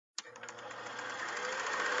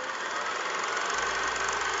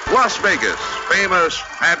Las Vegas, famous,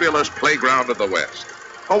 fabulous playground of the West.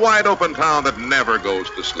 A wide-open town that never goes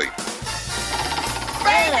to sleep.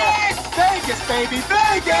 Vegas! Vegas, baby,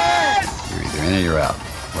 Vegas! You're either in or you're out.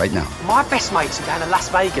 Right now. My best mates are down to Las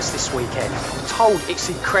Vegas this weekend. I'm told it's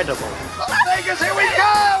incredible. Vegas, here we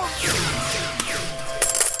go!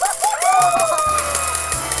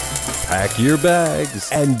 Pack your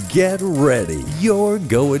bags and get ready. You're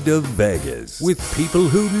going to Vegas with people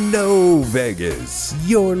who know Vegas.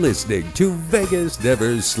 You're listening to Vegas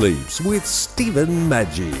Never Sleeps with Stephen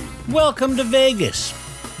Maggi. Welcome to Vegas.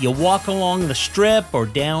 You walk along the Strip or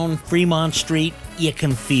down Fremont Street, you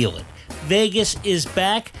can feel it. Vegas is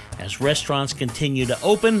back as restaurants continue to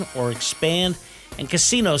open or expand and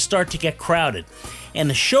casinos start to get crowded. And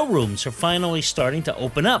the showrooms are finally starting to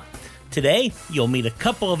open up. Today, you'll meet a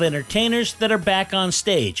couple of entertainers that are back on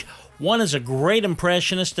stage. One is a great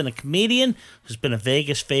impressionist and a comedian who's been a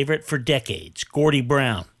Vegas favorite for decades, Gordie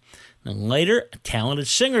Brown. And later, a talented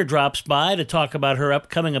singer drops by to talk about her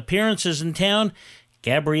upcoming appearances in town.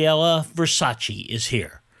 Gabriella Versace is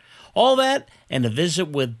here. All that and a visit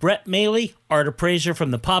with Brett Mailey, art appraiser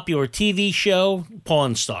from the popular TV show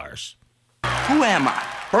Pawn Stars. Who am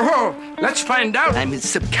I? Oh, let's find out. I'm his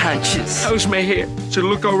subconscious. How's my hair? Does it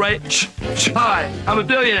look all right? Hi, I'm a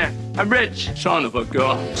billionaire. I'm rich. Son of a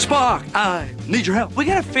gun. Spark, I need your help. We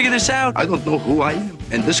gotta figure this out. I don't know who I am,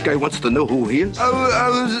 and this guy wants to know who he is. I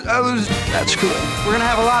was. That's good. We're gonna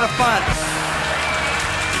have a lot of fun.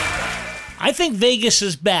 I think Vegas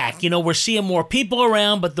is back. You know, we're seeing more people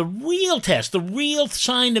around, but the real test, the real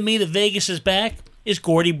sign to me that Vegas is back is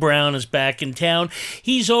Gordie Brown is back in town.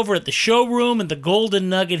 He's over at the showroom at the Golden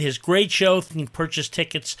Nugget, his great show. You can purchase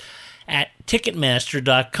tickets at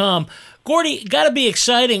Ticketmaster.com. Gordie, got to be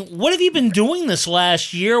exciting. What have you been doing this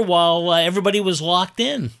last year while everybody was locked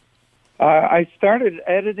in? I started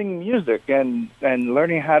editing music and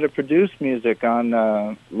learning how to produce music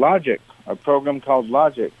on Logic, a program called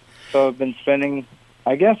Logic. So I've been spending,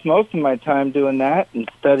 I guess, most of my time doing that and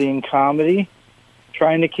studying comedy,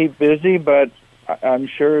 trying to keep busy, but I'm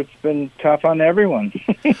sure it's been tough on everyone.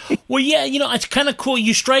 Well, yeah, you know, it's kind of cool.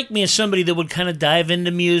 You strike me as somebody that would kind of dive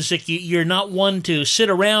into music. You're not one to sit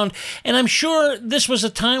around. And I'm sure this was a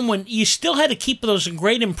time when you still had to keep those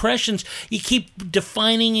great impressions. You keep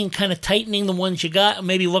defining and kind of tightening the ones you got and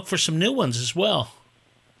maybe look for some new ones as well.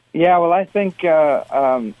 Yeah, well, I think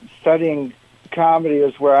studying comedy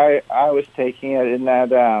is where I was taking it in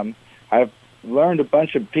that I've learned a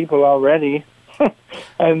bunch of people already.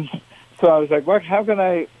 And so I was like, what? How can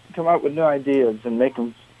I come up with new ideas and make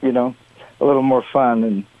them, you know, a little more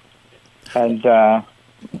fun and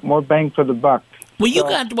more bang for the buck? Well, you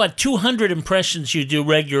got, 200 impressions you do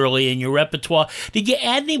regularly in your repertoire. Did you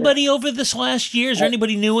add anybody over this last year? Is there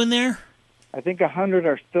anybody new in there? I think 100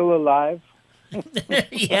 are still alive.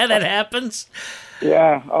 Yeah, that happens.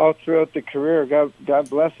 Yeah, all throughout the career, God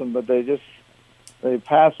bless them, but they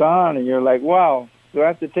pass on, and you're like, wow, do I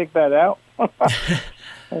have to take that out?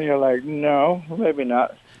 And you're like, no, maybe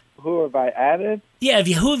not. Who have I added? Yeah,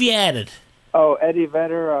 who have you added? Oh, Eddie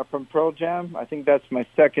Vedder from Pearl Jam. I think that's my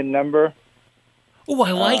second number. Oh,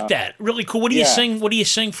 I like that. Really cool. What do you sing? What do you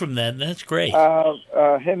sing from that? That's great.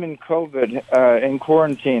 Him in COVID, in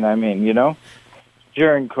quarantine. I mean, you know,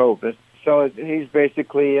 during COVID. So he's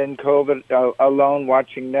basically in COVID, alone,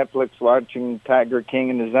 watching Netflix, watching Tiger King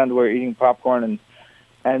in his underwear, eating popcorn,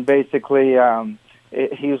 and basically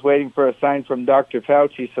he was waiting for a sign from Dr.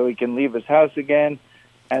 Fauci so he can leave his house again.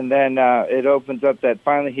 And then it opens up that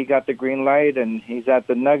finally he got the green light, and he's at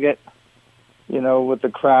the Nugget, you know, with the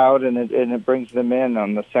crowd, and it brings them in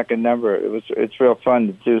on the second number. It's real fun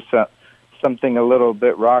to do something a little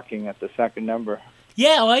bit rocking at the second number.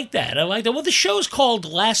 Yeah, I like that. Well, the show's called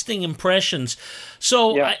Lasting Impressions.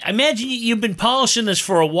 So yeah. I imagine you've been polishing this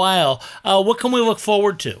for a while. What can we look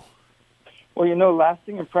forward to? Well, you know,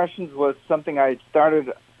 Lasting Impressions was something I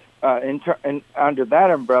started under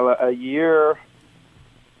that umbrella a year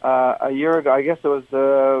ago. I guess it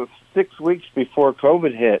was 6 weeks before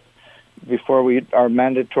COVID hit, before our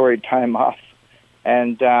mandatory time off.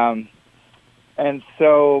 And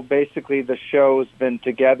so basically the show's been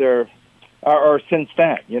together or since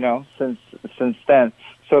then, you know, since then.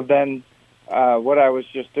 So then what I was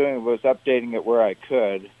just doing was updating it where I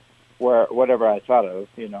could, whatever I thought of,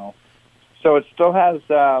 you know. So it still has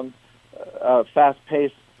a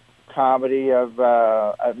fast-paced comedy of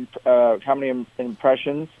comedy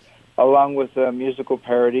impressions along with a musical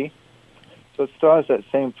parody. So it still has that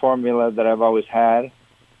same formula that I've always had.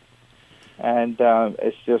 And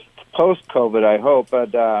it's just post-COVID, I hope, but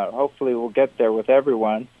hopefully we'll get there with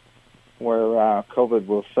everyone, where COVID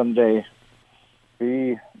will someday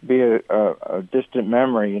be a distant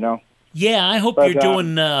memory, you know. Yeah, I hope you're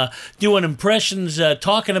doing impressions,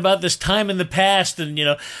 talking about this time in the past, and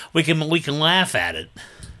we can laugh at it.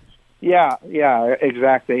 Yeah,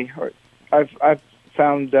 exactly. I've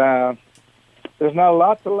found there's not a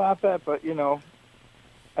lot to laugh at, but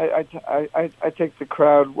I take the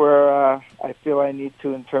crowd where I feel I need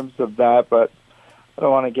to in terms of that, but I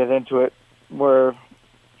don't want to get into it where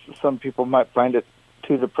some people might find it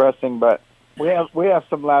too depressing. But we have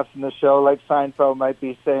some laughs in the show, like Seinfeld might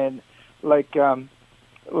be saying, like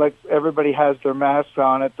everybody has their masks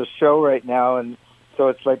on at the show right now, and so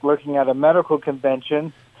it's like looking at a medical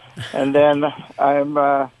convention, and then I'm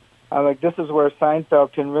like, this is where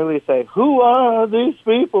Seinfeld can really say, "Who are these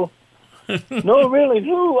people?" No, really,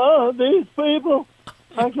 who are these people?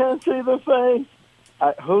 I can't see the face.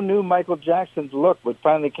 Who knew Michael Jackson's look would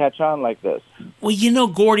finally catch on like this? Well,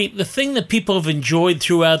 Gordy, the thing that people have enjoyed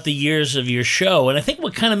throughout the years of your show, and I think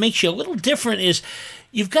what kind of makes you a little different, is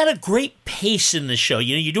you've got a great pace in the show.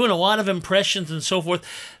 You're doing a lot of impressions and so forth,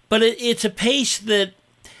 but it's a pace that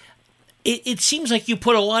it seems like you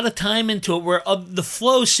put a lot of time into it, where the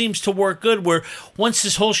flow seems to work good, where once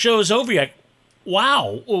this whole show is over, you're like,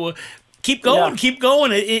 wow, keep going, keep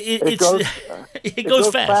going. It goes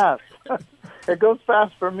fast. It goes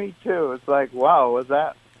fast for me, too. It's like, wow, was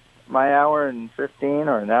that my hour and 15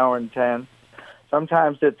 or an hour and 10?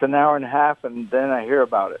 Sometimes it's an hour and a half, and then I hear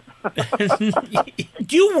about it.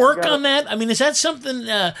 Do you work on that? I mean, is that something,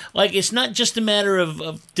 like, it's not just a matter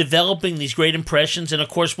of developing these great impressions, and, of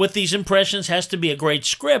course, with these impressions has to be a great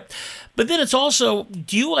script, but then it's also,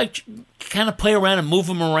 do you, like, kind of play around and move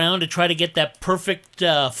them around to try to get that perfect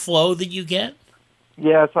flow that you get?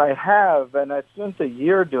 Yes, I have, and I spent a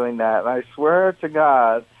year doing that, and I swear to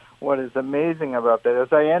God, what is amazing about that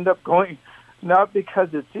is I end up going, not because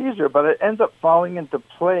it's easier, but it ends up falling into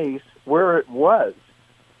place where it was.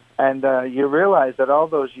 And you realize that all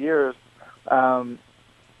those years,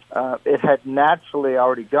 it had naturally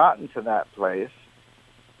already gotten to that place.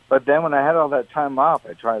 But then when I had all that time off,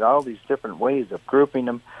 I tried all these different ways of grouping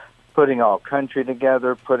them, putting all country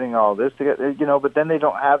together, putting all this together, but then they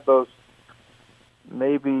don't have those,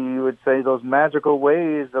 maybe you would say, those magical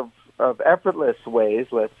ways of effortless ways,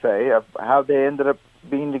 let's say, of how they ended up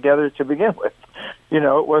being together to begin with.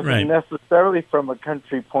 It wasn't necessarily from a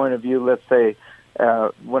country point of view, let's say,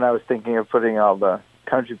 when I was thinking of putting all the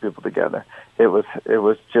country people together. It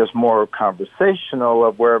was just more conversational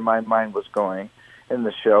of where my mind was going in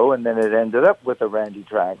the show, and then it ended up with a Randy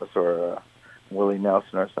Travis or a Willie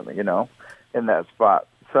Nelson or something, in that spot.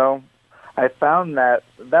 So I found that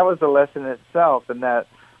was a lesson in itself, and that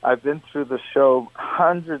I've been through the show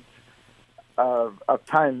hundreds of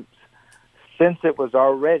times since it was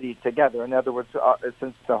already together. In other words,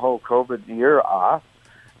 since the whole COVID year off.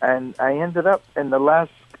 And I ended up in the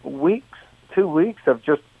last 2 weeks of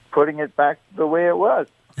just putting it back the way it was.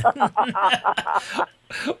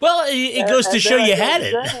 Well, it goes to show you had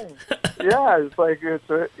it. Yeah, it's like, it's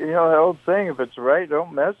the old saying, if it's right,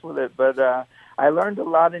 don't mess with it. But I learned a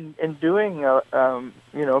lot in doing,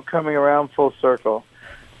 coming around full circle.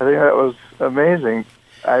 I think that was amazing.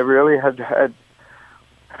 I really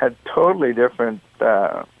had totally different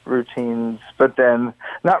routines, but then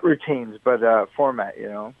not routines, but format,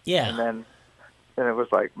 Yeah. And then it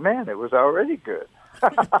was like, man, it was already good.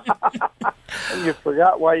 And you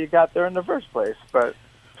forgot why you got there in the first place, but it's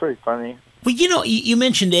pretty funny. Well, you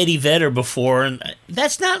mentioned Eddie Vedder before, and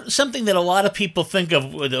that's not something that a lot of people think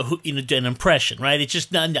of with an impression, right? It's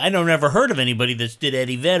just not, I don't ever heard of anybody that did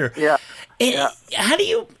Eddie Vedder. Yeah.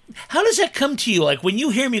 How does that come to you? Like when you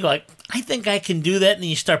hear me, go like, I think I can do that, and then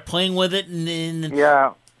you start playing with it, and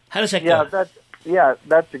yeah. How does that go?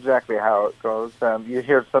 That's exactly how it goes. You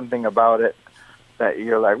hear something about it that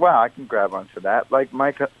you're like, wow, I can grab onto that. Like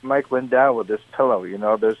Mike Lindell with this pillow,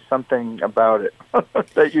 there's something about it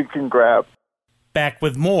that you can grab. Back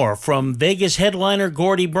with more from Vegas headliner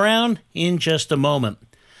Gordy Brown in just a moment.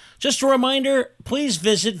 Just a reminder, please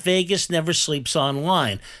visit Vegas Never Sleeps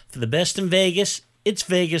online. For the best in Vegas, it's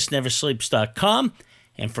VegasNeverSleeps.com.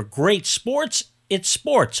 And for great sports, it's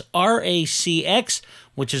Sports, RACX,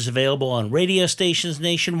 which is available on radio stations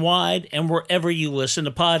nationwide and wherever you listen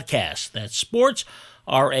to podcasts. That's Sports,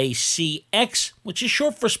 RACX, which is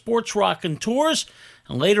short for Sports Rockin' Tours.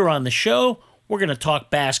 And later on the show, we're going to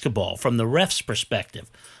talk basketball from the ref's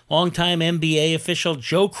perspective. Longtime NBA official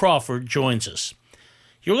Joe Crawford joins us.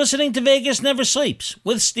 You're listening to Vegas Never Sleeps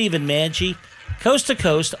with Stephen Maggi, coast to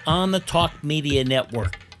coast on the Talk Media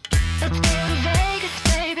Network. Let's go to Vegas,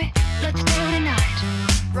 baby. Let's go tonight.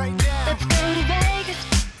 Right now. Let's go to Vegas.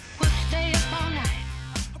 We'll stay up all night.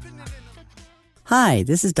 Hi,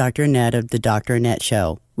 this is Dr. Annette of the Dr. Annette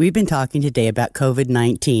Show. We've been talking today about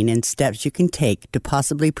COVID-19 and steps you can take to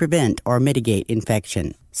possibly prevent or mitigate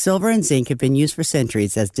infection. Silver and zinc have been used for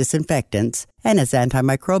centuries as disinfectants and as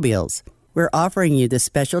antimicrobials. We're offering you this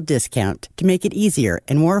special discount to make it easier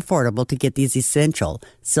and more affordable to get these essential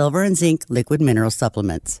silver and zinc liquid mineral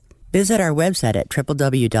supplements. Visit our website at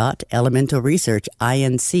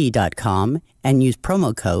www.elementalresearchinc.com and use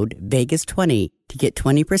promo code VEGAS20 to get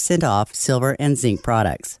 20% off silver and zinc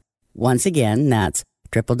products. Once again, that's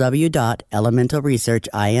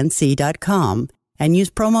www.elementalresearchinc.com and use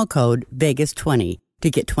promo code VEGAS20 to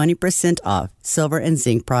get 20% off silver and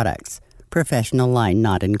zinc products. Professional line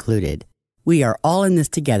not included. We are all in this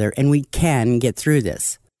together and we can get through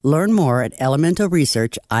this. Learn more at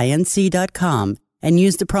elementalresearchinc.com and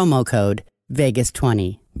use the promo code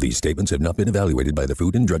VEGAS20. These statements have not been evaluated by the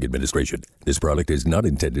Food and Drug Administration. This product is not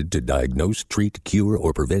intended to diagnose, treat, cure,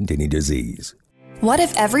 or prevent any disease. What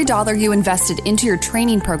if every dollar you invested into your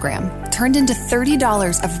training program turned into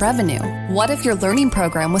 $30 of revenue? What if your learning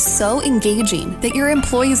program was so engaging that your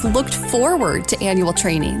employees looked forward to annual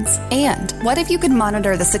trainings? And what if you could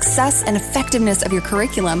monitor the success and effectiveness of your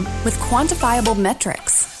curriculum with quantifiable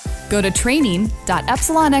metrics? Go to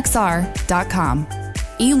training.epsilonxr.com.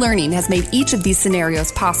 E-learning has made each of these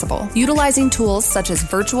scenarios possible. Utilizing tools such as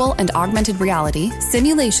virtual and augmented reality,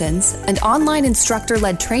 simulations, and online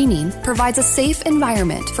instructor-led training provides a safe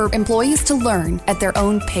environment for employees to learn at their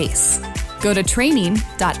own pace. Go to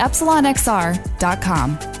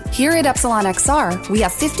training.epsilonxr.com. Here at Epsilon XR, we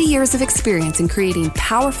have 50 years of experience in creating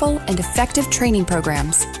powerful and effective training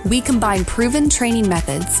programs. We combine proven training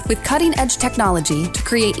methods with cutting-edge technology to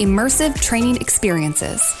create immersive training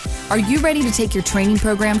experiences. Are you ready to take your training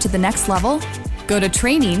program to the next level? Go to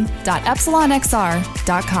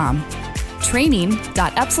training.epsilonxr.com.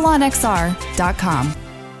 training.epsilonxr.com.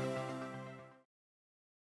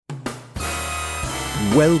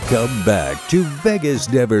 Welcome back to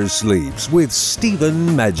Vegas Never Sleeps with Stephen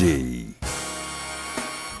Maggi.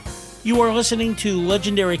 You are listening to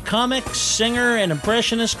legendary comic, singer, and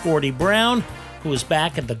impressionist Gordie Brown, who is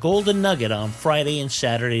back at the Golden Nugget on Friday and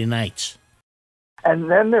Saturday nights.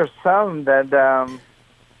 And then there's some that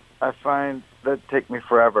I find that take me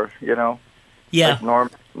forever, you know? Yeah.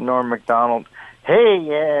 Like Norm Macdonald.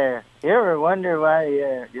 Hey, you ever wonder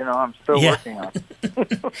why, I'm still working on it.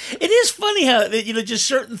 It is funny how, just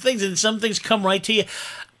certain things, and some things come right to you.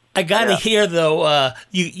 I got to hear, though,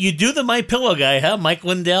 you do the My Pillow guy, huh, Mike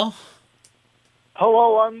Lindell?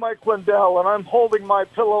 Hello, I'm Mike Lindell, and I'm holding my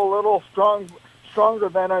pillow a little stronger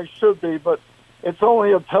than I should be, but it's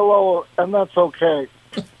only a pillow, and that's okay.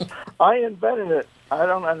 I invented it. I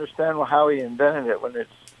don't understand how he invented it when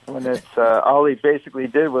it's all he basically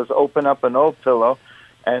did was open up an old pillow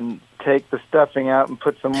and take the stuffing out and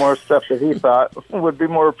put some more stuff that he thought would be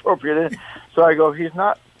more appropriate in. So I go, he's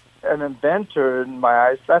not an inventor in my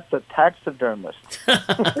eyes. That's a taxidermist.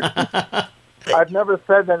 I've never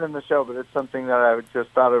said that in the show, but it's something that I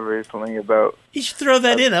just thought of recently about. You should throw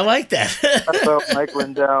that in. I like that. About Mike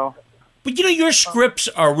Lindell. But, your scripts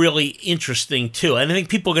are really interesting, too. And I think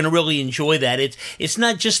people are going to really enjoy that. It's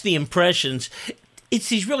not just the impressions. It's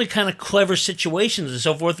these really kind of clever situations and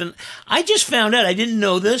so forth. And I just found out, I didn't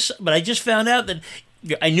know this, but I just found out that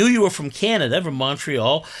I knew you were from Canada, from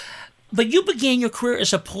Montreal, but you began your career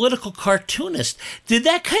as a political cartoonist. Did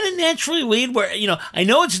that kind of naturally lead where, I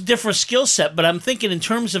know it's a different skill set, but I'm thinking in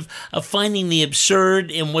terms of finding the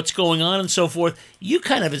absurd in what's going on and so forth, you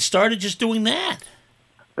kind of had started just doing that.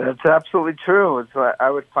 That's absolutely true. It's like I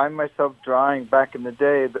would find myself drawing back in the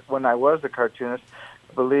day when I was a cartoonist.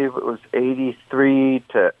 I believe it was 83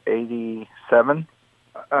 to 87.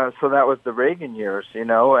 So that was the Reagan years,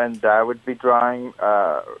 and I would be drawing,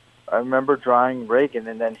 I remember drawing Reagan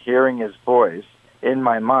and then hearing his voice in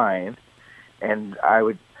my mind. And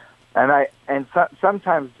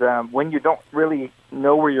sometimes when you don't really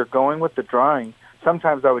know where you're going with the drawing,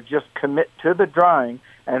 sometimes I would just commit to the drawing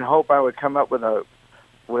and hope I would come up with a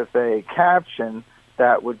caption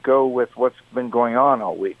that would go with what's been going on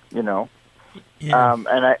all week, Yeah.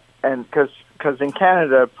 And because in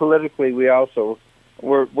Canada politically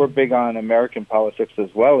we're big on American politics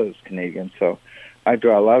as well as Canadian, so I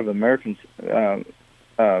draw a lot of American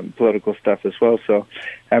political stuff as well. So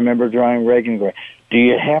I remember drawing Reagan going, "Do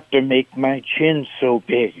you have to make my chin so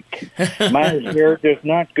big? My hair does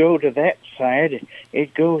not go to that side;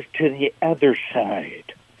 it goes to the other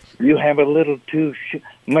side. You have a little too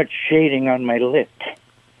much shading on my lip."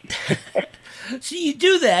 So you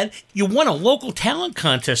do that. You won a local talent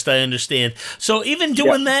contest, I understand. So even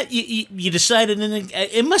doing that, you decided, and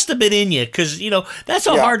it must have been in you, because, that's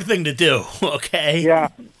a hard thing to do, okay? Yeah.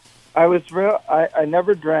 I was I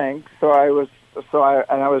never drank, so I was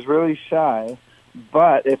really shy.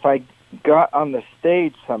 But if I got on the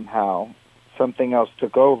stage somehow, something else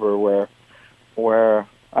took over. Where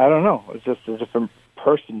I don't know, it was just a different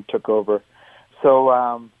person took over. So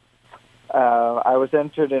I was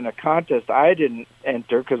entered in a contest. I didn't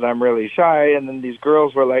enter because I'm really shy. And then these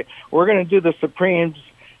girls were like, "We're going to do the Supremes,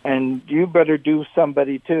 and you better do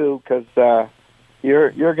somebody too, because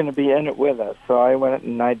you're going to be in it with us." So I went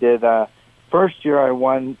and I did. First year I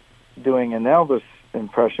won doing an Elvis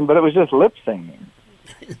impression, but it was just lip singing.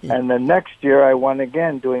 And the next year I won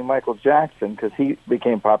again doing Michael Jackson because he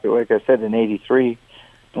became popular, like I said, in '83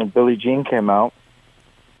 when Billie Jean came out.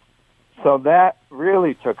 So that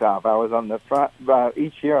really took off. I was on the front.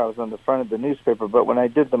 Each year I was on the front of the newspaper, but when I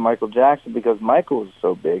did the Michael Jackson, because Michael was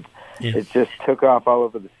so big, it just took off all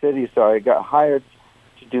over the city. So I got hired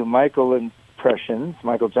to do Michael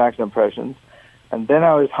Jackson impressions. And then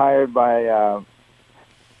I was hired by,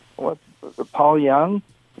 Paul Young?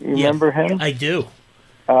 You remember him? I do.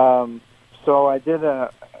 So I did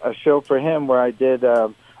a show for him where I did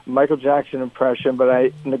a Michael Jackson impression, but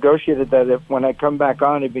I negotiated that when I come back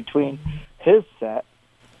on in between his set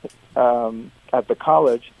at the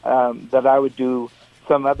college, that I would do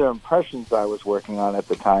some other impressions I was working on at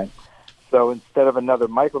the time. So instead of another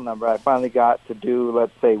Michael number, I finally got to do,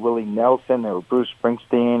 let's say, Willie Nelson or Bruce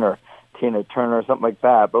Springsteen or Tina Turner or something like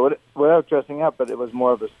that, but without dressing up, but it was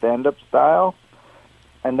more of a stand-up style.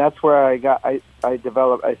 And that's where I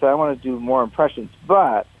developed, I said, I want to do more impressions.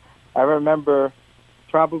 But I remember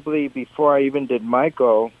probably before I even did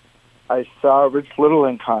Michael, I saw Rich Little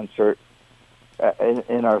in concert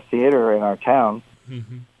in our theater in our town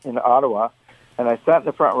in Ottawa. And I sat in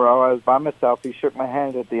the front row. I was by myself. He shook my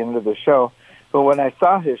hand at the end of the show. But when I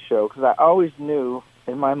saw his show, because I always knew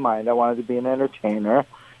in my mind I wanted to be an entertainer,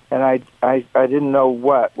 and I didn't know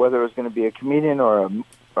whether it was going to be a comedian or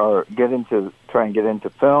try and get into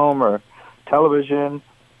film or television.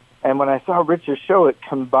 And when I saw Rich's show, it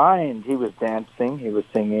combined. He was dancing, he was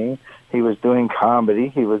singing, he was doing comedy,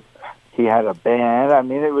 he had a band. I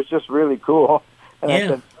mean, it was just really cool. And I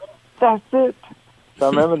said, that's it. So I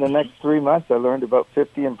remember the next 3 months, I learned about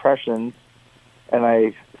 50 impressions, and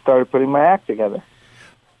I started putting my act together.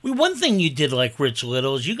 One thing you did like Rich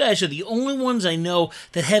Little is you guys are the only ones I know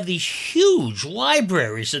that have these huge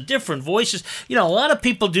libraries of different voices. You know, a lot of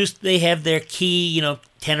people they have their key,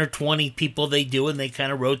 10 or 20 people they do, and they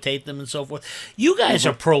kind of rotate them and so forth. You guys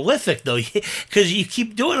are prolific, though, because you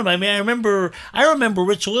keep doing them. I mean, I remember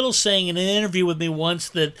Rich Little saying in an interview with me once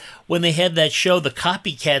that when they had that show, The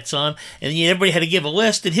Copycats, on, and everybody had to give a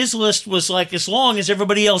list, and his list was like as long as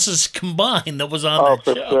everybody else's combined that was on that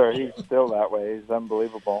show. Oh, for sure. He's still that way. He's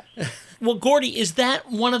unbelievable. Well, Gordy, is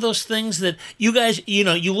that one of those things that you guys,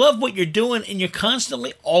 you love what you're doing and you're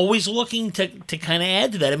constantly always looking to kind of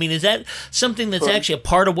add to that? I mean, is that something that's actually a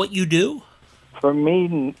part of what you do? For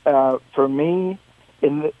me, for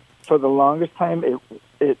the longest time,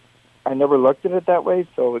 I never looked at it that way,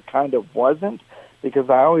 so it kind of wasn't, because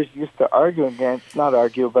I always used to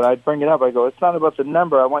but I'd bring it up. I go, it's not about the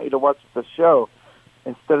number. I want you to watch the show.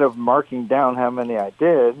 Instead of marking down how many I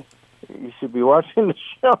did, you should be watching the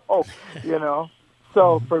show,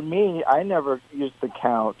 So for me, I never used to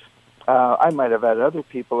count. I might have had other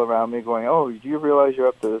people around me going, oh, do you realize you're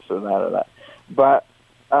up to this or that or that? But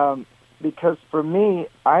because for me,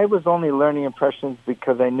 I was only learning impressions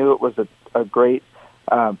because I knew it was a great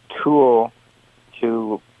tool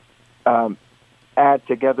to add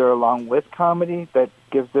together along with comedy that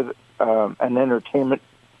gives it an entertainment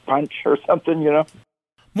punch or something,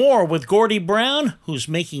 More with Gordy Brown, who's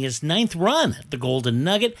making his 9th run at the Golden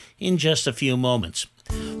Nugget, in just a few moments.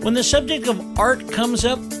 When the subject of art comes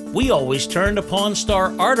up, we always turn to Pawn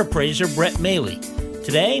Star art appraiser Brett Mailey.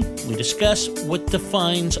 Today, we discuss what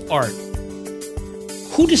defines art.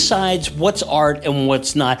 Who decides what's art and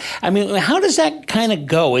what's not? I mean, how does that kind of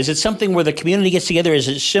go? Is it something where the community gets together? Is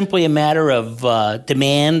it simply a matter of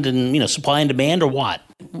demand and, supply and demand, or what?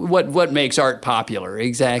 What makes art popular,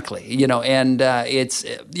 exactly, and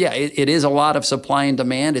it is a lot of supply and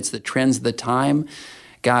demand. It's the trends of the time.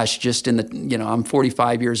 Gosh, just in the, I'm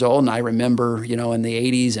 45 years old, and I remember, in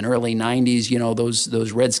the 80s and early 90s,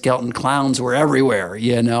 those Red Skelton clowns were everywhere,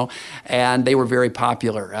 and they were very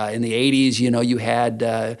popular. In the 80s, you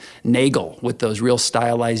had Nagel with those real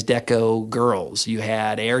stylized deco girls. You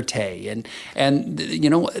had Erte, and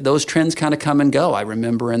those trends kind of come and go. I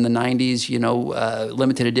remember in the 90s,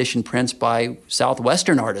 limited edition prints by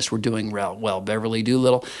Southwestern artists were doing well, Beverly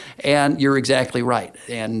Doolittle, and you're exactly right.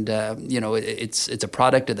 And, it's a product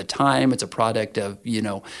product of the time. It's a product of,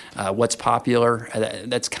 what's popular.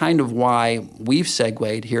 That's kind of why we've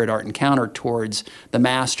segued here at Art Encounter towards the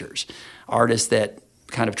masters, artists that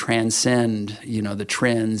kind of transcend, the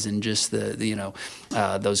trends and just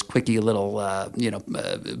those quickie little,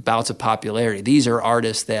 bouts of popularity. These are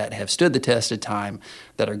artists that have stood the test of time,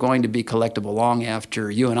 that are going to be collectible long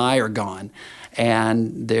after you and I are gone,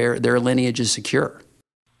 and their lineage is secure.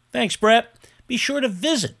 Thanks, Brett. Be sure to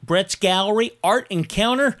visit Brett's gallery, Art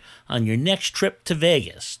Encounter, on your next trip to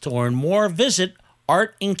Vegas. To learn more, visit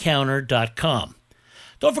artencounter.com.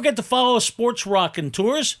 Don't forget to follow Sports Rockin'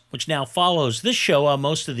 Tours, which now follows this show on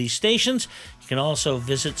most of these stations. You can also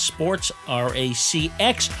visit Sports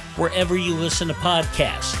RACX wherever you listen to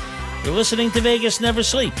podcasts. You're listening to Vegas Never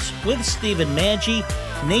Sleeps with Stephen Maggi,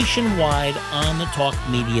 nationwide on the Talk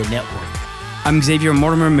Media Network. I'm Xavier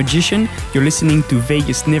Mortimer, magician. You're listening to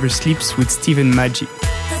Vegas Never Sleeps with Stephen Maggi.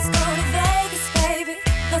 Let's go to Vegas, baby.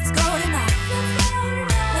 Let's go tonight.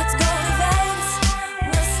 Let's go to Vegas.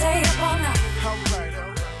 We'll stay up all night.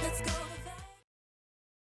 Let's go to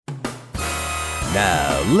Vegas.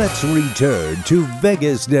 Now, let's return to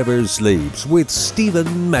Vegas Never Sleeps with Stephen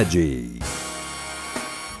Maggi.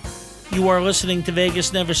 You are listening to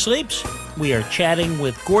Vegas Never Sleeps. We are chatting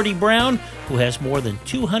with Gordie Brown, who has more than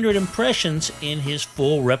 200 impressions in his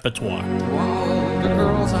full repertoire. The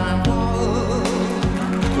girls I love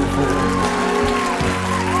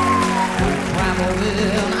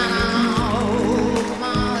traveling out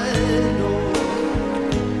my door.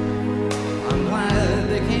 I'm glad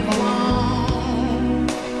they came along.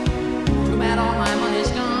 Too bad all my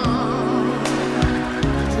money's gone.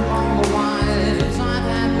 To all the wives I've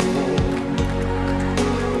had before.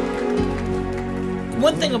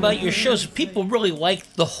 One thing about your shows, people really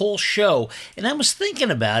like the whole show, and I was thinking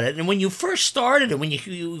about it, and when you first started, and when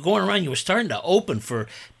you were going around, you were starting to open for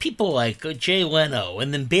people like Jay Leno,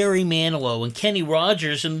 and then Barry Manilow, and Kenny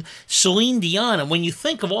Rogers, and Celine Dion, and when you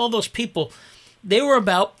think of all those people, they were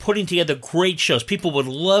about putting together great shows. People would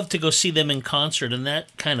love to go see them in concert and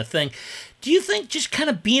that kind of thing. Do you think just kind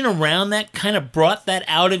of being around that kind of brought that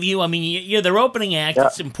out of you? I mean, you're their opening act,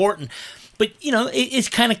 It's important. But, it's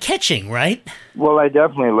kind of catching, right? Well, I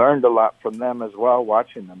definitely learned a lot from them as well,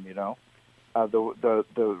 watching them,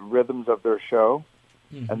 the rhythms of their show,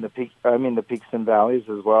 and the peaks and valleys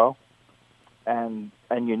as well. And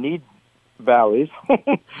you need valleys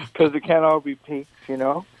because it can't all be peaks,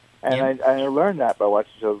 And I learned that by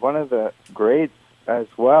watching shows. One of the greats as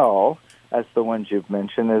well as the ones you've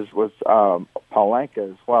mentioned was Paul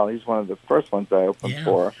Anka as well. He's one of the first ones I opened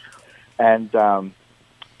for. And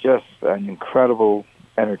just an incredible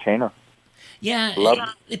entertainer. Yeah,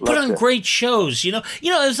 they put on great shows,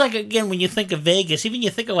 it's like, again, when you think of Vegas, even you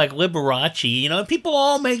think of like Liberace, people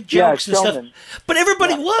all make jokes and stuff, but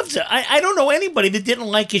everybody loves it. I don't know anybody that didn't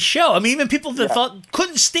like his show. I mean, even people that thought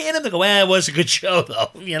couldn't stand him, they go, it was a good show, though,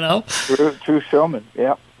 True showman,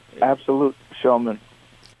 absolute showman.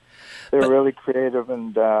 They're really creative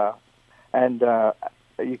and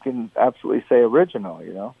you can absolutely say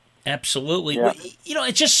original, Absolutely. Yeah.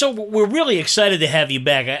 It's just so we're really excited to have you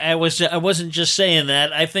back. I wasn't just saying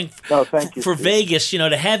that. I think thank you, for Steve. Vegas,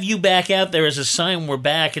 to have you back out there as a sign we're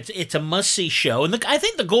back. It's a must-see show. And I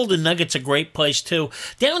think the Golden Nugget's a great place, too.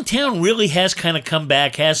 Downtown really has kind of come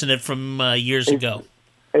back, hasn't it, from years ago?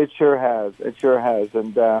 It sure has.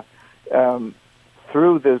 And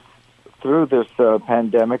through this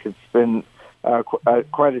pandemic, it's been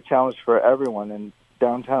quite a challenge for everyone. And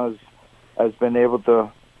downtown has been able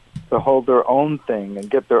to hold their own thing and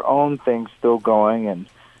get their own thing still going,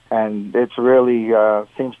 and it's really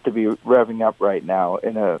seems to be revving up right now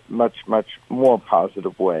in a much more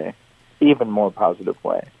positive way, even more positive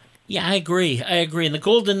way. Yeah, I agree. And the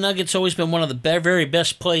Golden Nugget's always been one of the very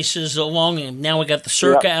best places along, and now we got the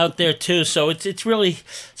Circa out there too, so it's really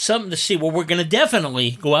something to see. Well, we're going to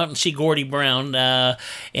definitely go out and see Gordie Brown,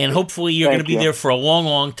 and hopefully you're going to be there for a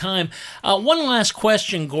long time. One last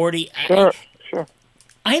question, Gordie. Sure.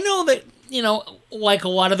 I know that, like a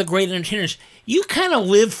lot of the great entertainers, you kind of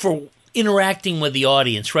live for interacting with the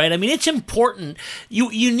audience, right? I mean, it's important.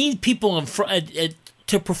 You need people in front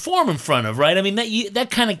to perform in front of, right? I mean,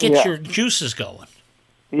 that kind of gets your juices going.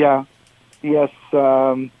 Yeah. Yes.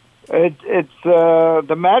 It's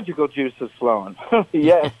the magical juice is flowing.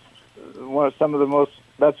 Yes. Some of the most.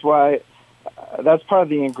 That's why. That's part of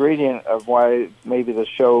the ingredient of why maybe the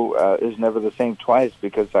show is never the same twice,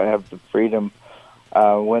 because I have the freedom.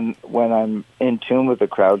 When I'm in tune with the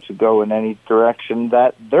crowd to go in any direction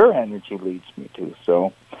that their energy leads me to.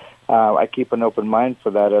 So I keep an open mind for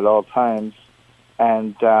that at all times.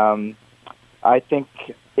 And I think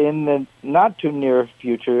in the not too near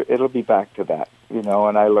future, it'll be back to that. you know,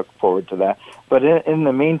 and I look forward to that. But in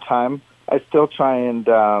the meantime, I still try and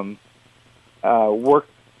work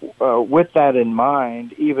with that in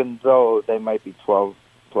mind, even though they might be 12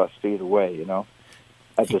 plus feet away, you know,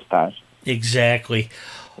 at this time. Exactly.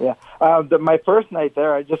 Yeah. My first night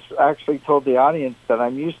there, I just actually told the audience that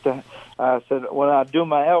I'm used to, said, when I do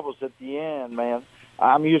my elbows at the end, man,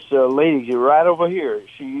 I'm used to a lady right over here.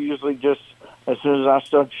 She usually just, as soon as I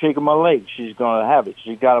start shaking my leg, she's going to have it.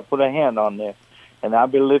 She's got to put a hand on there. And I'll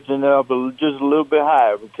be lifting it up just a little bit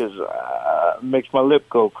higher because it makes my lip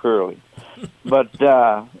go curly. But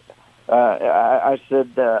I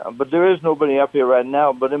said, but there is nobody up here right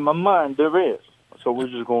now, but in my mind there is. So we're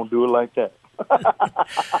just going to do it like that.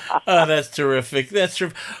 Oh, that's terrific. That's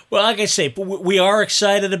terrific. Well, like I say, we are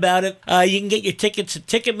excited about it. You can get your tickets at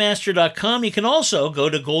Ticketmaster.com. You can also go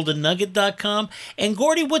to GoldenNugget.com. And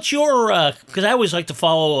Gordy, what's your, because I always like to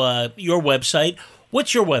follow your website.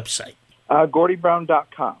 What's your website?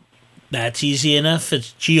 GordyBrown.com. That's easy enough.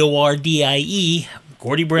 It's GORDIE,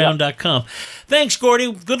 GordyBrown.com. Thanks,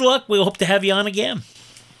 Gordy. Good luck. We hope to have you on again.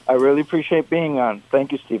 I really appreciate being on.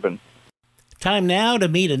 Thank you, Stephen. Time now to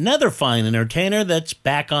meet another fine entertainer that's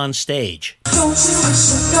back on stage. Don't you wish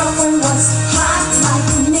your girlfriend was hot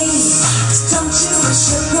like me? Don't you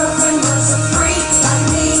wish your girlfriend was a freak like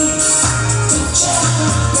me?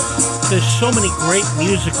 There's so many great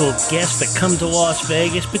musical guests that come to Las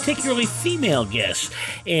Vegas, particularly female guests.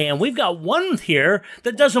 And we've got one here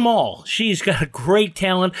that does them all. She's got a great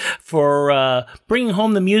talent for bringing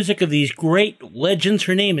home the music of these great legends.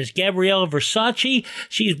 Her name is Gabriella Versace.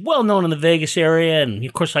 She's well known in the Vegas area, and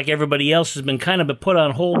of course, like everybody else, has been kind of put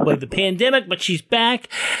on hold by the pandemic, but she's back,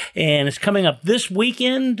 and it's coming up this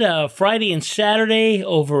weekend, Friday and Saturday,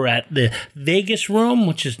 over at the Vegas Room,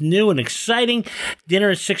 which is new and exciting. Dinner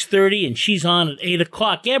at 6:30. And she's on at 8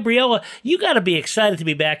 o'clock. Gabriella, you got to be excited to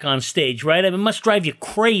be back on stage, right? I mean, it must drive you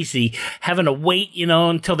crazy having to wait, you know,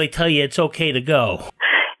 until they tell you it's okay to go.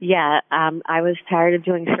 Yeah, I was tired of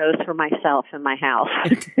doing shows for myself in my house.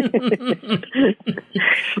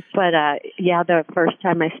 But, yeah, the first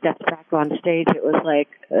time I stepped back on stage, it was like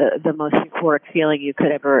the most euphoric feeling you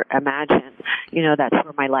could ever imagine. You know, that's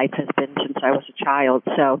where my life has been since I was a child.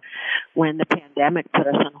 So when the pandemic put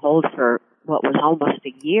us on hold for what was almost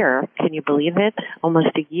a year, can you believe it?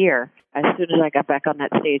 Almost a year. As soon as I got back on that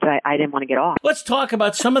stage, I didn't want to get off. Let's talk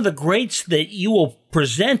about some of the greats that you will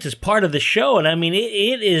present as part of the show. And I mean,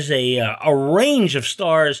 it is a range of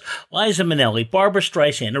stars. Liza Minnelli, Barbra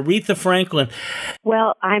Streisand, Aretha Franklin.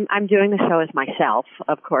 Well, I'm doing the show as myself,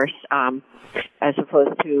 of course, as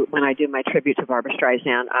opposed to when I do my tribute to Barbra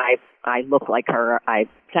Streisand. I look like her. I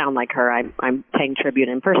sound like her. I'm paying tribute,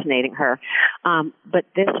 impersonating her. But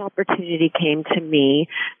this opportunity came to me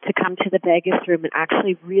to come to the Vegas Room and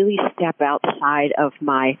actually really step outside of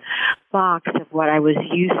my box of what I was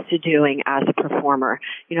used to doing as a performer.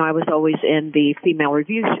 You know, I was always in the female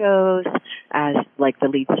review shows as like the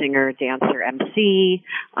lead singer, dancer, MC.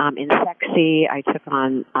 In Sexy, I took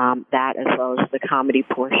on that as well as the comedy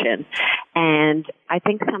portion. And I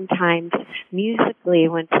think sometimes musically,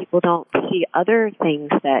 when people don't see other things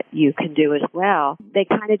that you can do as well, they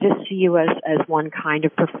kind of just see you as one kind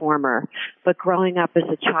of performer. But growing up as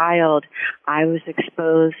a child, I was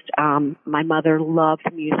exposed. My mother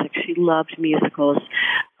loved music. She loved musicals.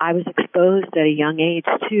 I was exposed at a young age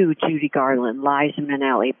to Judy Garland, Liza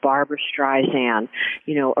Minnelli, Barbra Streisand,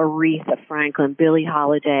 you know, Aretha Franklin, Billie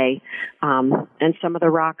Holiday, and some of the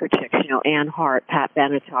rocker chicks, you know, Ann Hart, Pat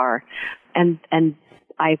Benatar. And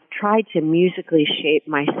I've tried to musically shape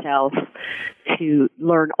myself to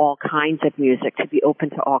learn all kinds of music, to be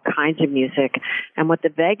open to all kinds of music. And what the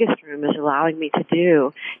Vegas Room is allowing me to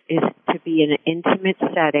do is to be in an intimate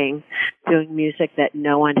setting doing music that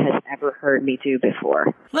no one has ever heard me do before.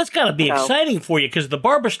 Well, that's got to be exciting for you, because the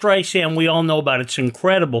Barbra Streisand we all know about, it's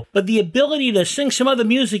incredible. But the ability to sing some other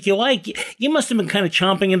music you like, you must have been kind of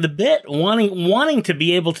chomping at the bit, wanting to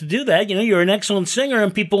be able to do that. You know, you're an excellent singer,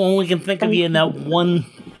 and people only can think of you in that one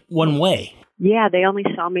way. Yeah, they only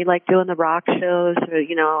saw me like doing the rock shows, or,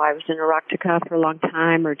 you know, I was in Erotica for a long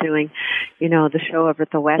time, or doing, you know, the show over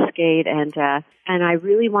at the Westgate, and I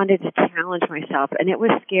really wanted to challenge myself, and it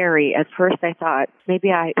was scary. At first I thought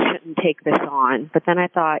maybe I shouldn't take this on, but then I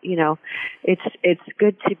thought, you know, it's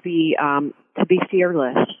good to be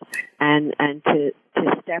fearless and to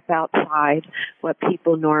step outside what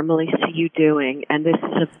people normally see you doing. And this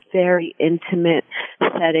is a very intimate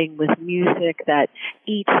setting with music that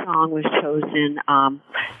each song was chosen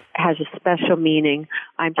has a special meaning.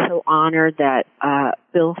 I'm so honored that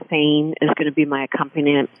Bill Fain is going to be my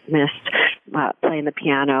accompanist. playing the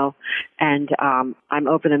piano, and I'm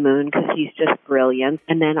over the moon because he's just brilliant.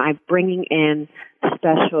 And then I'm bringing in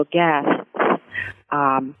special guests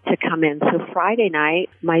to come in. So Friday night,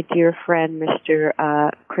 my dear friend,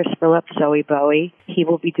 Mr. Chris Phillips, Zoe Bowie, he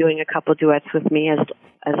will be doing a couple duets with me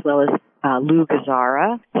as well as Lou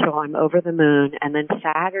Gazzara. So I'm over the moon. And then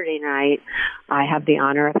Saturday night, I have the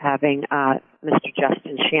honor of having Mr.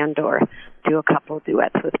 Justin Shandor do a couple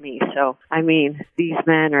duets with me. So, I mean, these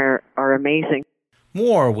men are amazing.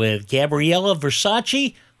 More with Gabriella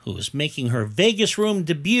Versace, who is making her Vegas Room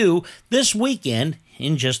debut this weekend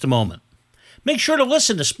in just a moment. Make sure to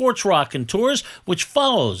listen to Sports Rockin' Tours, which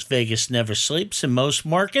follows Vegas Never Sleeps in most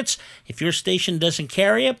markets. If your station doesn't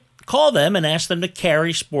carry it, call them and ask them to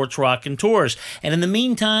carry Sports Rockin' Tours. And in the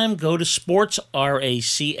meantime, go to Sports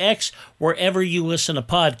RACX wherever you listen to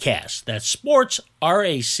podcasts. That's Sports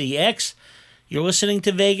RACX. You're listening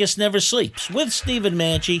to Vegas Never Sleeps with Stephen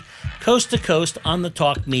Maggi, coast to coast on the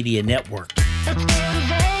Talk Media Network. Let's go to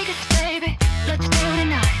Vegas, baby. Let's go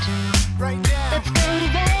tonight. Right now. Let's go to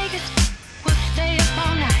Vegas. We'll stay up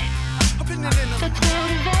all night. Let's go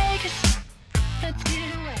to Vegas. Let's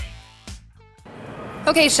get away.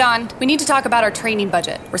 Okay, Sean, we need to talk about our training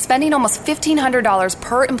budget. We're spending almost $1,500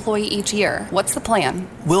 per employee each year. What's the plan?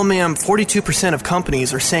 Well, ma'am, 42% of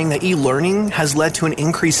companies are saying that e-learning has led to an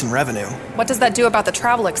increase in revenue. What does that do about the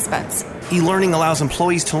travel expense? E-learning allows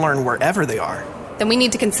employees to learn wherever they are. Then we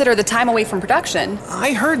need to consider the time away from production.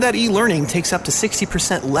 I heard that e-learning takes up to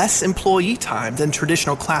 60% less employee time than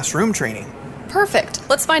traditional classroom training. Perfect.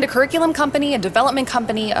 Let's find a curriculum company, a development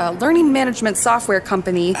company, a learning management software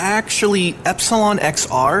company. Actually, Epsilon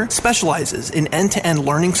XR specializes in end-to-end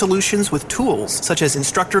learning solutions with tools such as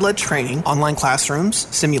instructor-led training, online classrooms,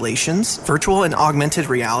 simulations, virtual and augmented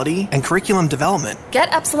reality, and curriculum development.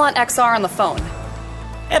 Get Epsilon XR on the phone.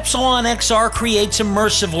 Epsilon XR creates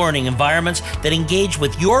immersive learning environments that engage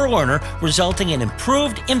with your learner, resulting in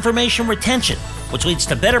improved information retention, which leads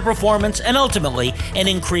to better performance and ultimately an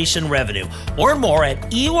increase in revenue. Learn more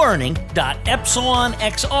at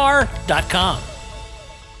elearning.epsilonxr.com.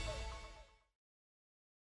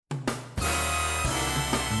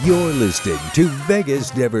 You're listening to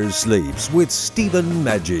Vegas Never Sleeps with Stephen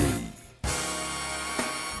Maggi.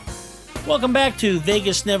 Welcome back to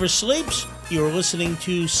Vegas Never Sleeps. You're listening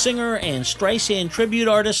to singer and Streisand tribute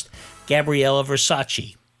artist Gabriella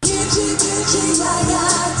Versace.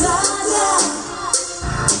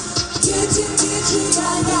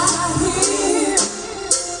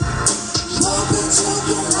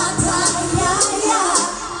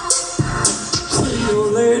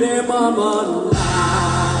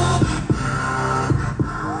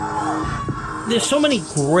 There's so many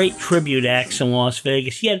great tribute acts in Las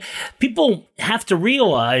Vegas, yet people have to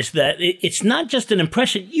realize that it's not just an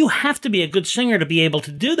impression. You have to be a good singer to be able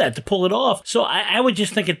to do that, to pull it off. So I would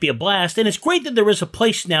just think it'd be a blast. And it's great that there is a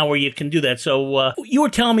place now where you can do that. So you were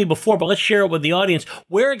telling me before, but let's share it with the audience.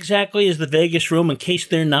 Where exactly is the Vegas Room in case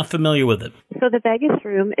they're not familiar with it? So the Vegas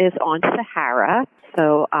Room is on Sahara.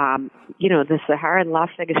 So, the Sahara and Las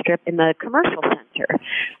Vegas Strip in the commercial center,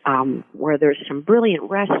 where there's some brilliant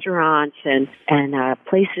restaurants and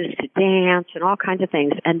places to dance and all kinds of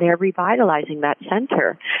things. And they're revitalizing that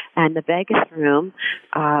center. And the Vegas Room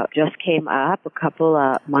just came up a couple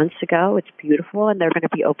of months ago. It's beautiful, and they're going to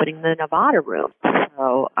be opening the Nevada Room.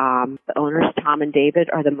 So the owners, Tom and David,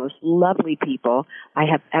 are the most lovely people I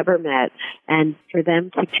have ever met. And for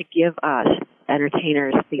them to give us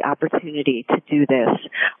entertainers the opportunity to do this,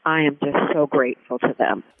 I am just so grateful to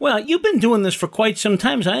them. Well, you've been doing this for quite some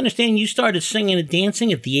time. So I understand you started singing and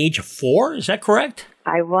dancing at the age of 4. Is that correct?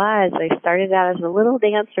 I was. I started out as a little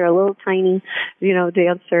dancer, a little tiny,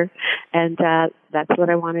 dancer, and that's what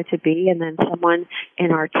I wanted to be. And then someone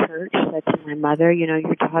in our church said to my mother,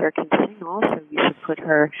 your daughter can sing also. You should put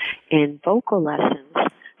her in vocal lessons.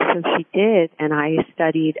 So she did, and I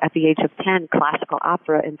studied at the age of 10 classical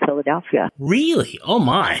opera in Philadelphia. Really? Oh,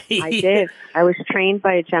 my. I did. I was trained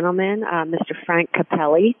by a gentleman, Mr. Frank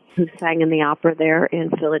Capelli, who sang in the opera there in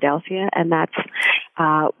Philadelphia, and that's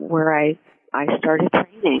where I started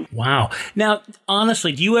training. Wow. Now,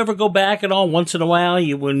 honestly, do you ever go back at all once in a while?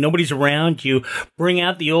 When nobody's around, you bring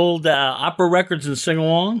out the old opera records and sing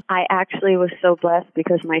along? I actually was so blessed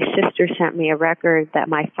because my sister sent me a record that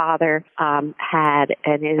my father had,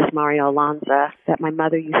 and it is Mario Lanza, that my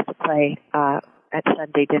mother used to play at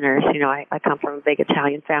Sunday dinners. You know, I come from a big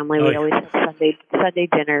Italian family. We always have Sunday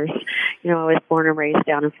dinners. You know, I was born and raised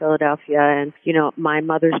down in Philadelphia, and you know, my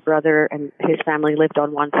mother's brother and his family lived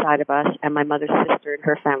on one side of us, and my mother's sister and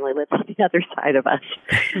her family lived on the other side of us.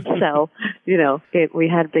 So, you know, we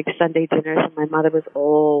had big Sunday dinners, and my mother was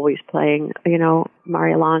always playing, you know,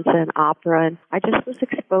 Mario Lanza and opera, and I just was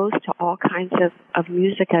exposed to all kinds of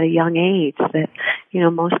music at a young age that, you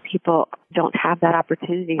know, most people don't have that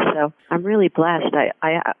opportunity. So I'm really blessed.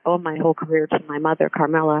 I owe my whole career to my mother,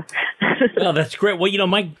 Carmela. Oh, that's great. Well, you know,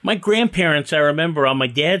 my grandparents, I remember on my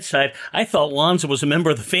dad's side, I thought Lanza was a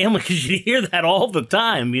member of the family because you hear that all the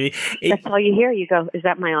time. That's all you hear. You go, is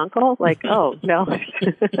that my uncle? Like, oh, no.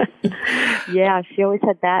 Yeah, she always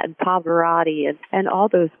had that, and Pavarotti and all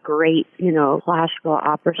those great, you know, classical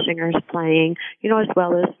opera singers playing, you know, as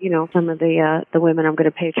well as, you know, some of the women I'm going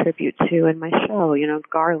to pay tribute to in my show, you know,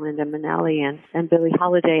 Garland and Minnelli and Billie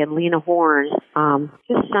Holiday and Lena Horne,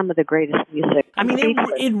 just some of the greatest music. I mean,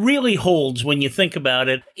 it really holds when you think about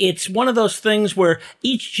it. It's one of those things where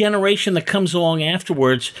each generation that comes along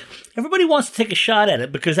afterwards, everybody wants to take a shot at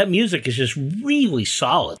it because that music is just really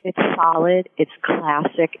solid. It's solid. It's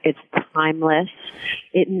classic. It's timeless.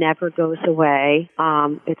 It never goes away.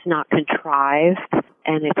 It's not contrived,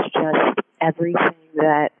 and it's just everything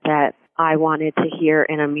that I wanted to hear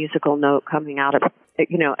in a musical note coming out of,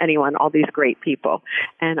 you know, anyone, all these great people.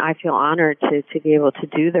 And I feel honored to be able to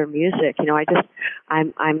do their music. You know,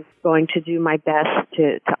 I'm going to do my best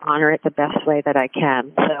to honor it the best way that I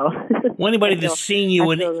can. So well, anybody that's seen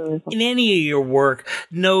you in any of your work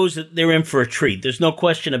knows that they're in for a treat. There's no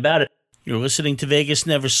question about it. You're listening to Vegas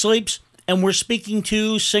Never Sleeps, and we're speaking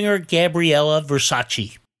to singer Gabriella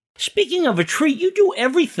Versace. Speaking of a treat, you do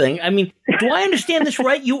everything. I mean, do I understand this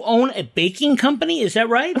right? You own a baking company, is that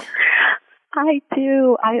right? I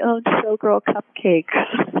do. I own Showgirl Cupcakes.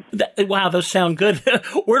 Wow, those sound good.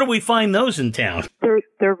 Where do we find those in town?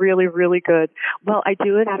 They're really, really good. Well, I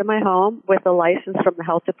do it out of my home with a license from the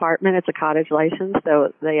health department. It's a cottage license,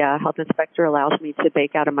 so the health inspector allows me to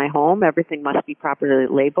bake out of my home. Everything must be properly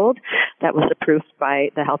labeled. That was approved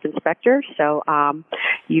by the health inspector. So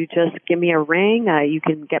you just give me a ring. You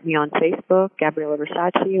can get me on Facebook, Gabriella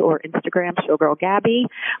Versace, or Instagram, Showgirl Gabby.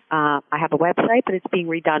 I have a website, but it's being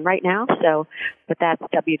redone right now. But that's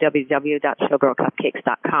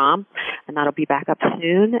www.showgirlcupcakes.com, and that'll be back up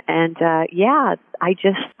soon. And I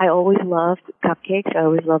always loved cupcakes. I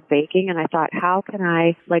always loved baking, and I thought, how can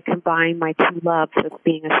I combine my two loves of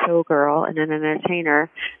being a showgirl and an entertainer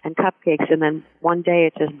and cupcakes? And then one day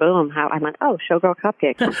it just boom. I went, oh, Showgirl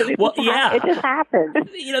Cupcakes. Well, yeah, it just happened.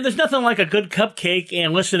 You know, there's nothing like a good cupcake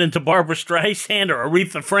and listening to Barbra Streisand or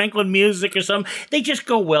Aretha Franklin music or something. They just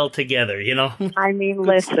go well together, you know. I mean,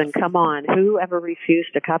 listen, come on. Who ever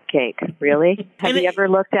refused a cupcake? Really? Have you ever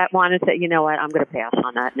looked at one and said, you know what, I'm going to pass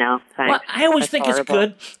on that now? Thanks. Well, I always think it's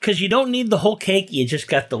good because you don't need the whole cake. You just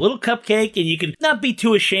got the little cupcake, and you can not be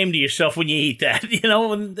too ashamed of yourself when you eat that, you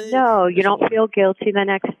know. No, you don't feel guilty the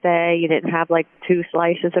next day. You didn't have 2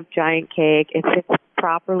 slices of giant cake. It fits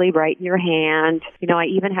properly right in your hand. You know, I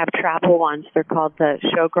even have travel ones. They're called the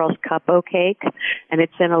Showgirls Cup-O Cake, and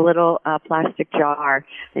it's in a little plastic jar,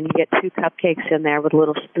 and you get 2 cupcakes in there with a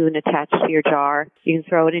little spoon attached to your jar. You can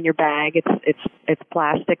throw it in your bag. It's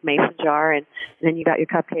plastic mason jar, and then you got your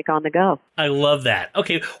cupcake on the go. I love that.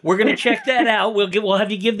 Okay, we're going to check that out. We'll have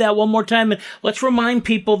you give that one more time. And let's remind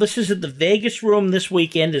people, this is at the Vegas Room this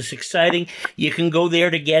weekend. It's exciting. You can go there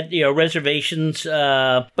to get reservations.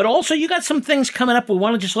 But also, you got some things coming up. We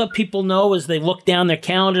want to just let people know as they look down their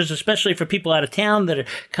calendars, especially for people out of town that are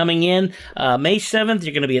coming in. May 7th,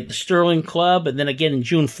 you're going to be at the Sterling Club, and then again in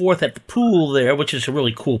June 4th at the pool there, which is a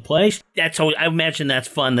really cool place. I imagine that's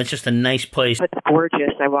fun. That's just a nice place. It's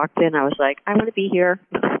gorgeous. I walked in, I was like, I want to be here.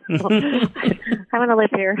 I want to live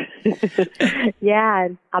here. Yeah,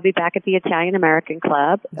 and I'll be back at the Italian American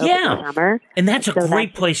Club over the summer. And that's a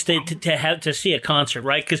great place to see a concert,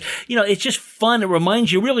 right? Because, you know, it's just fun. It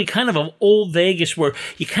reminds you really kind of old Vegas where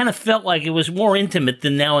you kind of felt like it was more intimate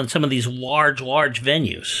than now in some of these large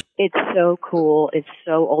venues. It's so cool. It's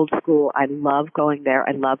so old school. I love going there.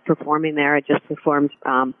 I love performing there. I just performed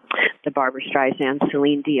the Barbra Streisand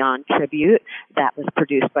Celine Dion tribute. That was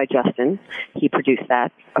produced by Justin. He produced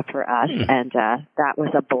that for us, and that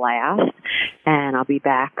was a blast. And I'll be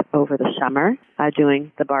back over the summer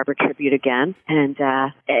doing the Barbra tribute again. And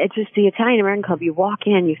it's just the Italian American Club. You walk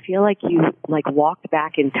in, you feel like you walked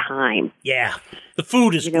back in time. Yeah. The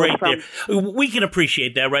food is great there. We can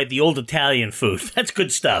appreciate that, right? The old Italian food. That's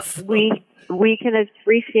good stuff. We we can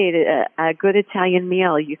appreciate it. A good Italian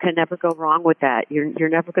meal. You can never go wrong with that. You're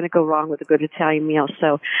never going to go wrong with a good Italian meal.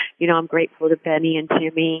 So, I'm grateful to Benny and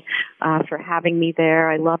Jimmy for having me there.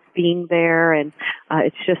 I love being there, and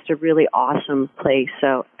it's just a really awesome place.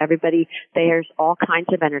 So everybody, there's all kinds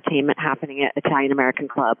of entertainment happening at Italian American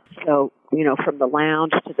Club. So, from the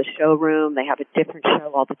lounge to the showroom, they have a different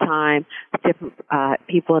show all the time, different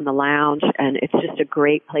people in the lounge, and it's just a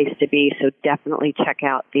great place to be. So definitely check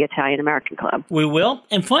out the Italian American Club. We will.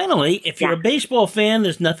 And finally, if you're a baseball fan,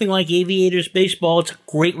 there's nothing like Aviators baseball. It's a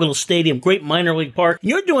great little stadium, great minor league park.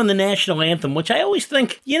 You're doing the national anthem, which I always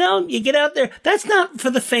think, you get out there. That's not for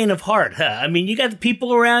the faint of heart. Huh? I mean, you got the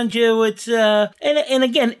people around you. It's and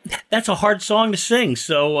again, that's a hard song to sing.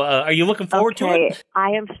 So are you looking forward to it?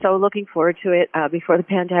 I am so looking forward to it. Before the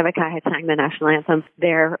pandemic, I had sang the national anthem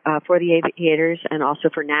there for the Aviators and also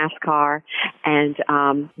for NASCAR,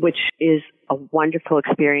 and which is a wonderful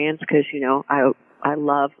experience because, I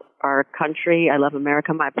love our country. I love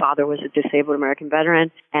America. My father was a disabled American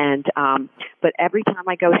veteran. And, but every time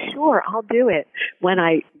I go, sure, I'll do it. When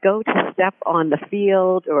I go to step on the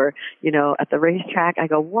field or, at the racetrack, I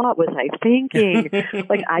go, what was I thinking?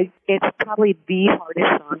 It's probably the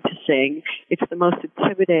hardest song to sing. It's the most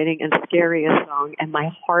intimidating and scariest song. And my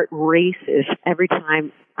heart races every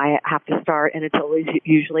time I have to start. And it's always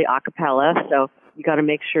usually a cappella. So you got to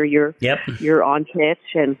make sure you're on pitch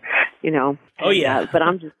and, Oh yeah, but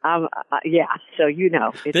so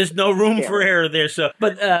there's no room for error there. So,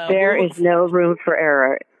 but there is no room for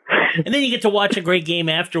error. And then you get to watch a great game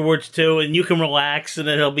afterwards too, and you can relax, and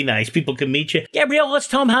it'll be nice. People can meet you. Gabrielle, let's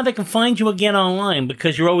tell them how they can find you again online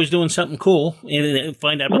because you're always doing something cool, and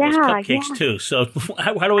find out about those cupcakes too. So,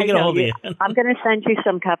 how do we get a hold of you? I'm going to send you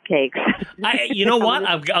some cupcakes. You know what?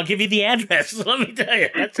 I'll give you the address. Let me tell you,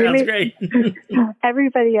 that sounds great.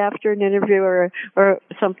 Everybody after an interview or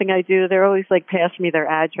something I do, they're always like, pass me their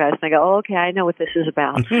address, and I go, oh, okay, I know what this is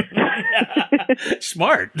about.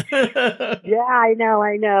 Smart. Yeah, I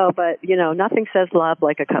know. But, nothing says love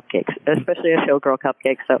like a cupcake, especially a Showgirl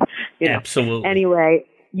cupcake. So, Absolutely. Anyway,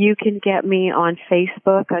 you can get me on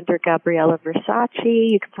Facebook under Gabriella Versace.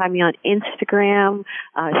 You can find me on Instagram,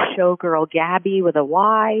 Showgirl Gabby with a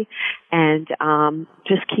Y. And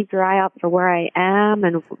just keep your eye out for where I am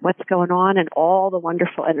and what's going on and all the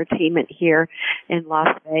wonderful entertainment here in Las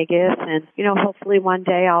Vegas. And, hopefully one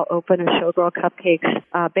day I'll open a Showgirl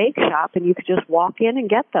Cupcakes bake shop and you could just walk in and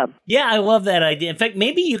get them. Yeah, I love that idea. In fact,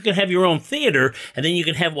 maybe you can have your own theater and then you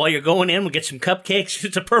can have, while you're going in, we'll get some cupcakes.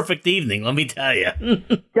 It's a perfect evening, let me tell you.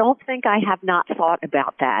 Don't think I have not thought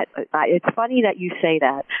about that. It's funny that you say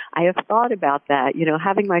that. I have thought about that,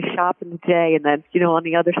 having my shop in the day and then, on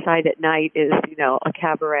the other side at night is, a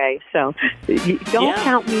cabaret. So don't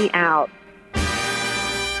count me out.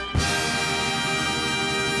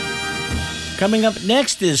 Coming up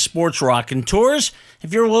next is Sports Rockin' Tours.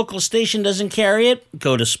 If your local station doesn't carry it,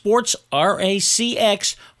 go to Sports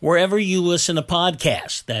RACX wherever you listen to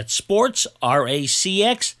podcasts. That's Sports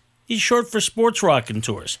RACX is short for Sports Rockin'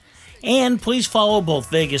 Tours. And please follow both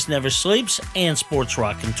Vegas Never Sleeps and Sports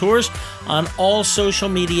Rockin' Tours on all social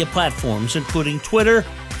media platforms, including Twitter,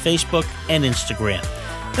 Facebook, and Instagram.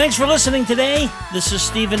 Thanks for listening today. This is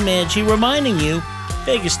Stephen Maggi reminding you,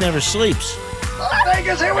 Vegas never sleeps.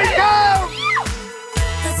 Vegas, here we go!